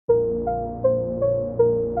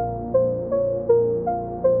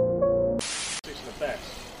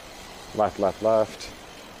Left, left, left.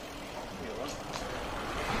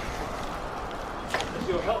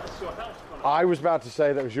 I was about to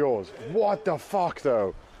say that was yours. What the fuck,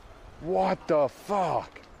 though? What the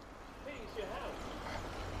fuck?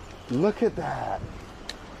 Look at that.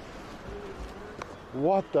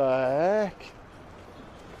 What the heck?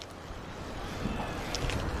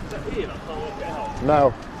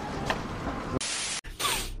 No.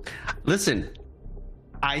 Listen,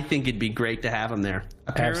 I think it'd be great to have him there.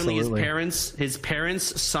 Apparently his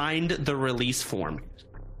parents signed the release form.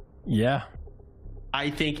 Yeah. I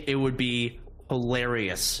think it would be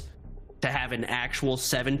hilarious to have an actual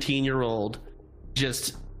 17-year-old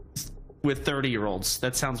just with 30-year-olds.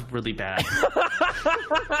 That sounds really bad.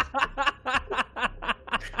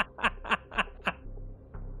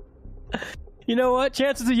 You know what?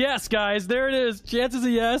 Chances a yes, guys. There it is. Chances a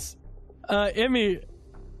yes. Emmy.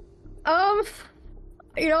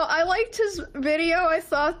 You know, I liked his video. I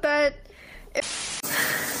thought that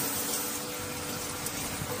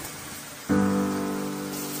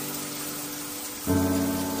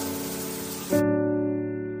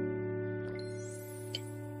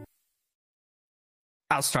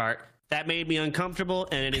I'll start. That made me uncomfortable,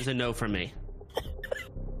 and it is a no from me.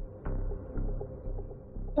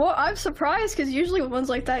 well, I'm surprised because usually with ones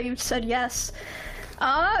like that you've said yes.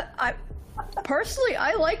 I personally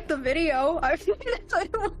I liked the video.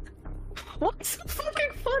 What's so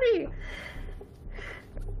fucking funny?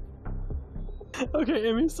 Okay,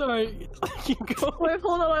 Emmy, sorry. Keep going. Wait,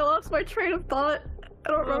 hold on, I lost my train of thought. I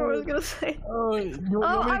don't remember what I was gonna say.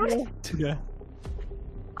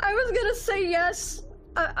 I was gonna say yes.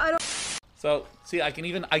 I don't. So see, I can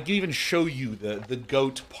even show you the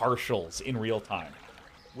goat partials in real time,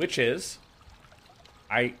 which is,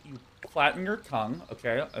 you flatten your tongue,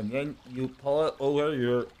 okay, and then you pull it over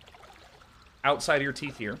your outside of your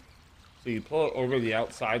teeth here. So you pull it over the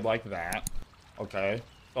outside like that, okay.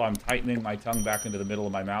 So I'm tightening my tongue back into the middle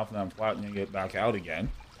of my mouth, and I'm flattening it back out again.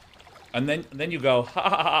 And then you go, ha ha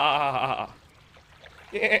ha ha ha ha.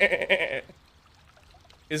 Yeah.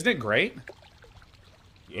 Isn't it great?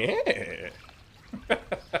 Yeah.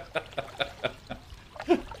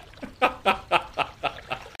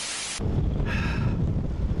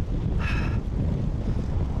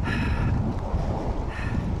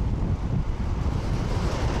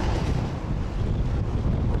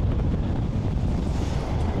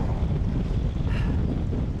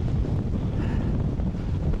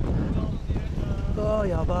 Oh,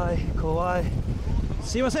 yabai, kawaii.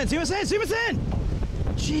 Sumimasen, sumimasen, sumimasen!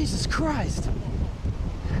 Jesus Christ!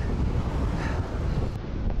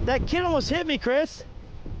 That kid almost hit me, Chris.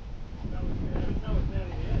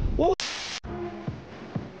 What?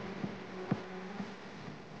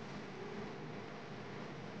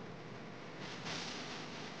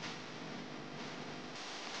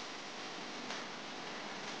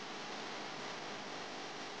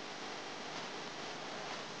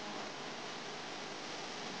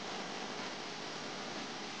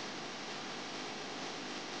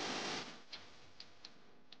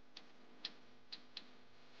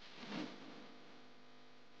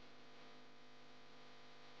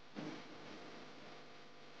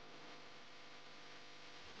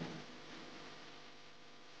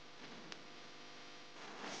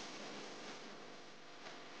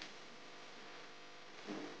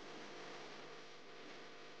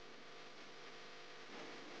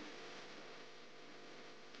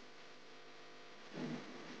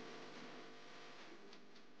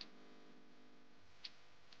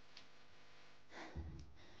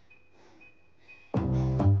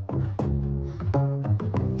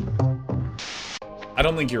 I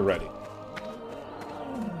don't think you're ready.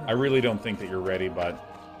 I really don't think that you're ready, but...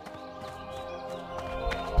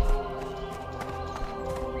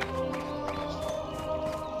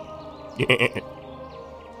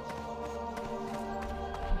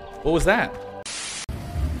 What was that?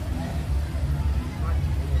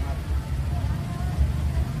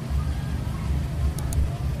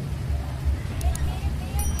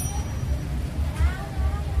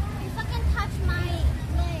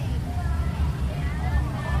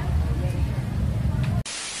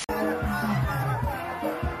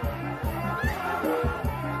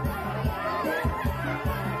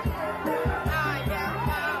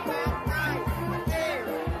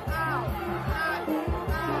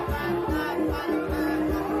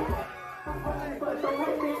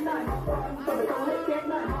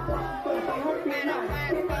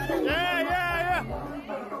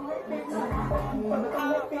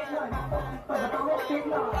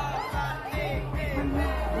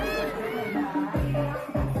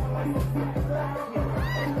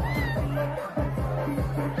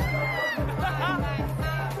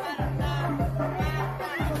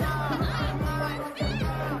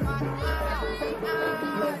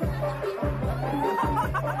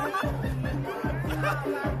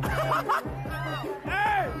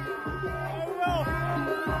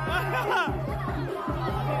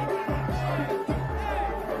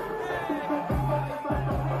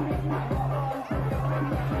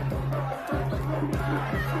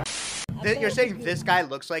 You're saying this guy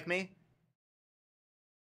looks like me?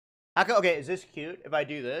 How come, okay, is this cute if I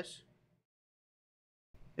do this?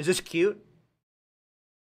 Is this cute?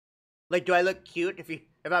 Like, do I look cute if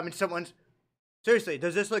I'm in someone's... Seriously,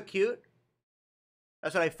 does this look cute?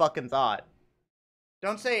 That's what I fucking thought.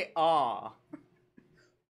 Don't say, aw.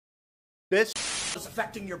 This is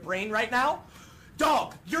affecting your brain right now?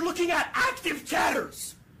 Dog, you're looking at active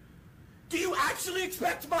chatters! Do you actually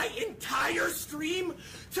expect my entire stream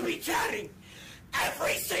to be chatting?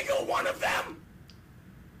 Every single one of them?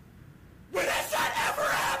 When has that ever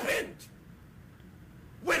happened?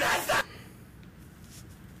 When has that...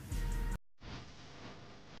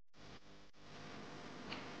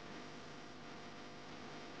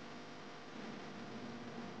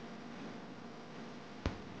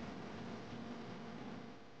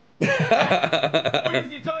 Who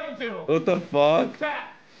is he talking to? What the fuck? Chat!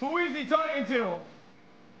 Who is he talking to?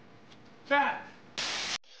 Chat!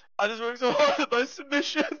 I just worked so hard at my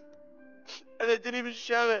submission, and they didn't even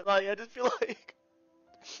show it. Like, I just feel like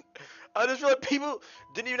people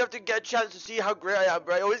didn't even have to get a chance to see how great I am,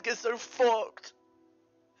 bro. I always get so fucked.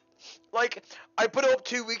 Like, I put it up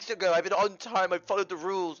 2 weeks ago. I've been on time. I followed the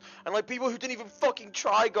rules, and like people who didn't even fucking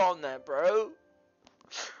try got on there, bro.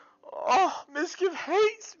 Oh, Miskiv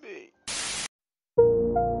hates me.